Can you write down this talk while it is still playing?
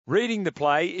Reading the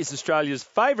Play is Australia's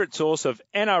favourite source of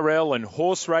NRL and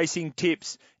horse racing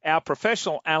tips. Our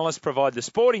professional analysts provide the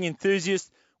sporting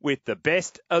enthusiast with the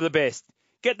best of the best.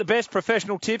 Get the best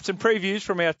professional tips and previews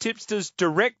from our tipsters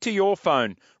direct to your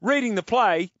phone.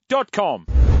 Readingtheplay.com.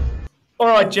 All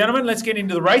right, gentlemen, let's get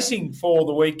into the racing for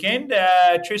the weekend.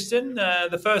 Tristan,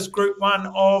 the first Group 1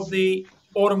 of the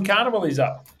Autumn Carnival is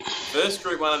up. First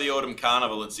Group 1 of the Autumn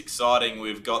Carnival. It's exciting.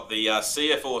 We've got the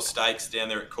CF4 Stakes down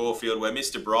there at Caulfield where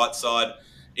Mr. Brightside,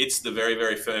 it's the very,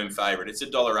 very firm favourite. It's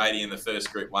 $1.80 in the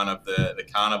first Group 1 of the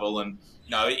Carnival. And,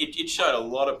 you know, it showed a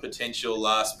lot of potential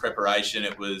last preparation.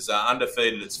 It was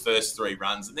undefeated its first 3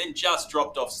 runs and then just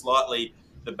dropped off slightly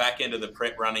the back end of the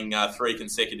prep, running 3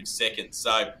 consecutive seconds.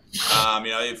 So,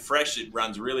 fresh, it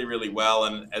runs really, really well.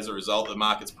 And as a result, the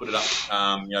market's put it up,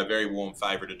 very warm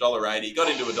favourite, $1.80. It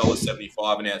got into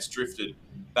 $1.75 and now it's drifted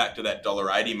back to that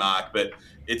 $1.80 mark. But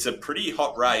it's a pretty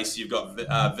hot race. You've got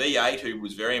V8, who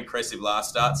was very impressive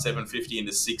last start, $7.50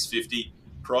 into $6.50.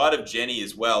 Pride of Jenny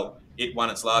as well. It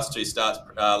won its last 2 starts,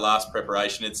 last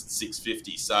preparation. It's at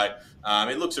 $6.50. So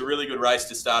it looks a really good race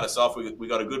to start us off. We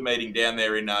got a good meeting down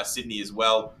there in Sydney as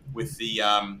well with the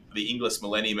Inglis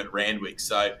Millennium at Randwick.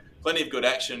 So plenty of good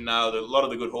action. A lot of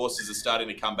the good horses are starting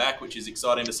to come back, which is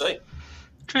exciting to see.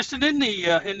 Tristan, in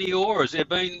the Aura, has there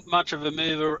been much of a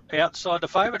mover outside the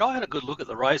favourite? I had a good look at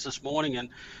the race this morning and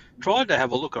tried to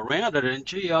have a look around it, and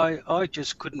I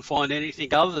just couldn't find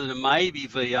anything other than maybe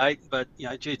V8. But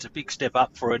it's a big step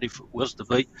up for it if it was to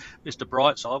beat Mr.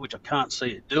 Brightside, which I can't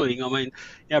see it doing. I mean,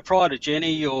 prior to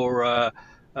Jenny or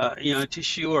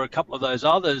Tissue or a couple of those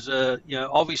others,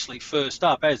 obviously first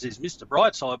up, as is Mr.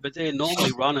 Brightside, but they're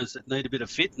normally runners that need a bit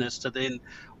of fitness to then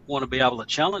want to be able to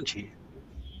challenge here.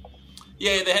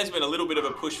 Yeah, there has been a little bit of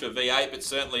a push for V8, but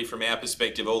certainly from our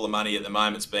perspective, all the money at the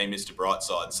moment's being Mr.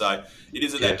 Brightside. So it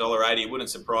is at that $1.80. It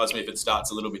wouldn't surprise me if it starts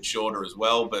a little bit shorter as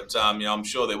well. But I'm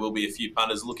sure there will be a few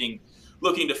punters looking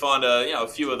to find a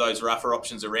few of those rougher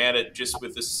options around it, just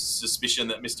with the suspicion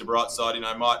that Mr. Brightside,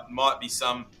 might be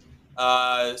some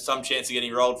chance of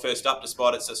getting rolled first up,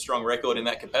 despite it's a strong record in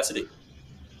that capacity.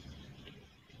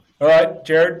 All right,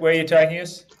 Jared, where are you taking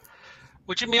us?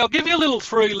 Well, Jimmy, I'll give you a little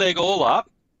 3-leg all up.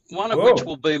 One of which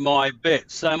will be my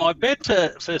bet. So my bet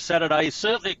for Saturday is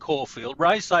certainly Caulfield.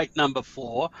 Race 8, number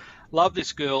 4. Love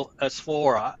this girl,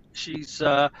 Asphora. She's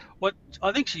I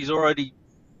think she's already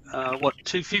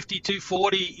 250,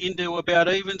 240 into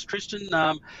about evens. Tristan,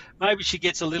 maybe she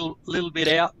gets a little bit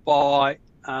out by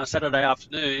Saturday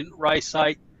afternoon. Race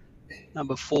 8,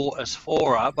 number 4,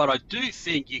 Asphora. But I do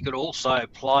think you could also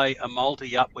play a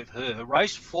multi up with her.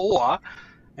 Race 4.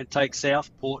 And take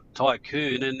Southport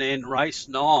Tycoon, and then race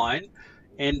 9,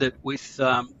 end it with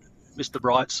Mr.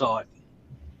 Brightside.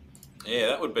 Yeah,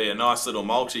 that would be a nice little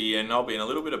multi, and I'll be in a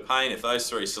little bit of pain if those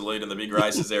 3 salute in the big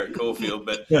races there at Caulfield.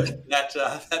 But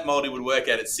that multi would work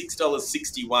out at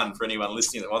 $6.61 for anyone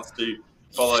listening that wants to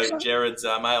follow Jared's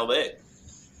mail there.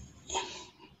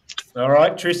 All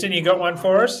right, Tristan, you got one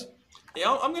for us?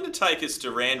 Yeah, I'm going to take us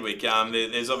to Randwick.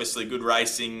 There's obviously good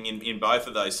racing in both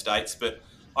of those states, but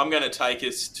I'm going to take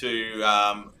us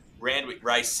to Randwick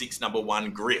Race 6, number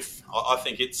 1, Griff. I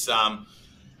think it's a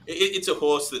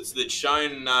horse that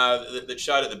showed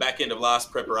at the back end of last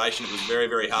preparation. It was very,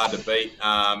 very hard to beat.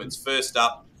 It's first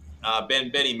up.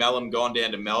 Benny Mellum gone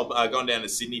down to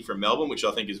Sydney from Melbourne, which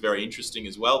I think is very interesting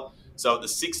as well. So at the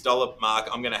 $6 mark,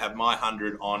 I'm going to have my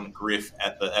 100 on Griff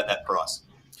at that price.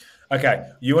 Okay,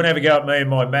 you want to have a go at me and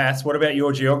my maths. What about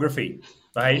your geography?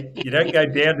 Mate, you don't go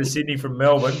down to Sydney from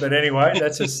Melbourne, but anyway,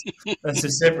 that's a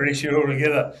separate issue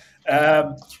altogether.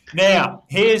 Now,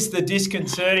 here's the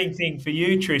disconcerting thing for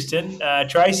you, Tristan.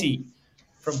 Tracy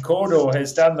from Cawdor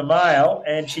has done the mail,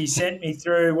 and she sent me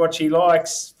through what she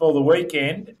likes for the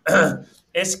weekend.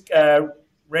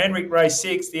 Randwick Race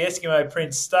 6, the Eskimo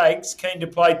Prince Stakes, keen to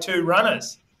play 2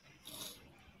 runners.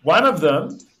 One of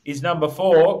them is number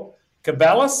 4,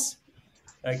 Caballas.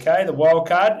 Okay, the wild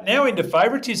card. Now into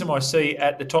favouritism, I see,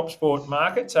 at the Top Sport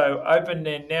market. So open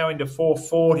and now into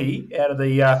 440 out of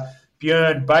the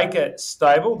Björn Baker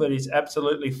stable that is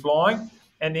absolutely flying.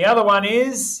 And the other one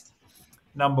is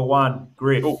number 1,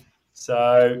 Griff. Ooh.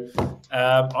 So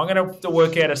I'm going to have to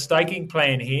work out a staking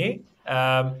plan here.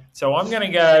 So I'm going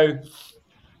to go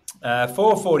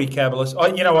 440 Caballas. Oh,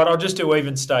 you know what? I'll just do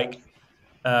even stake.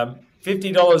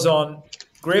 $50 on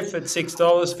Griff at $6,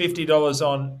 $50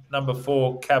 on number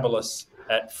 4, Caballas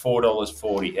at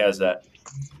 $4.40. How's that?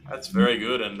 That's very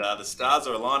good, and the stars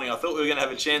are aligning. I thought we were going to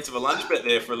have a chance of a lunch bet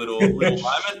there for a little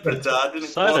moment, but didn't.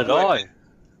 So did I.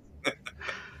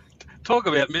 Talk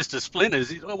about Mr.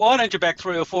 Splinters. Why don't you back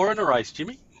 3 or 4 in a race,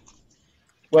 Jimmy?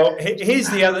 Well, here's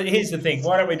the thing.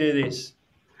 Why don't we do this?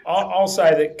 I'll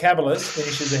say that Cabalus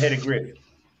finishes ahead of Griff.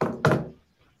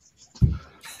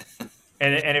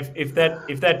 And if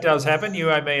that does happen, you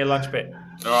owe me a lunch bet.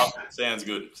 All right, sounds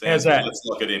good. How's that? Let's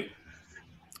lock it in.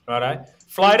 Righto.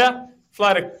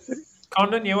 Flater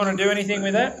Condon, you want to do anything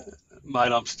with that?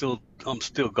 Mate, I'm still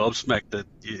gobsmacked that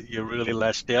you really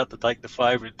lashed out to take the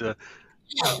favourite to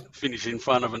finish in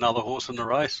front of another horse in the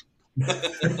race.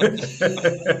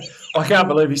 I can't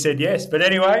believe he said yes. But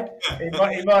anyway, he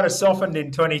might have softened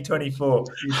in 2024.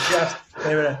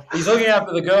 He's looking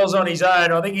after the girls on his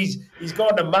own. I think he's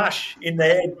gone to mush in the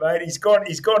head, mate. He's gone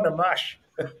to mush.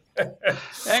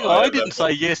 Hang on, I didn't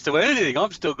say yes to anything.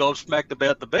 I'm still gobsmacked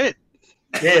about the bet.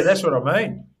 Yeah, that's what I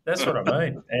mean.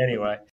 Anyway.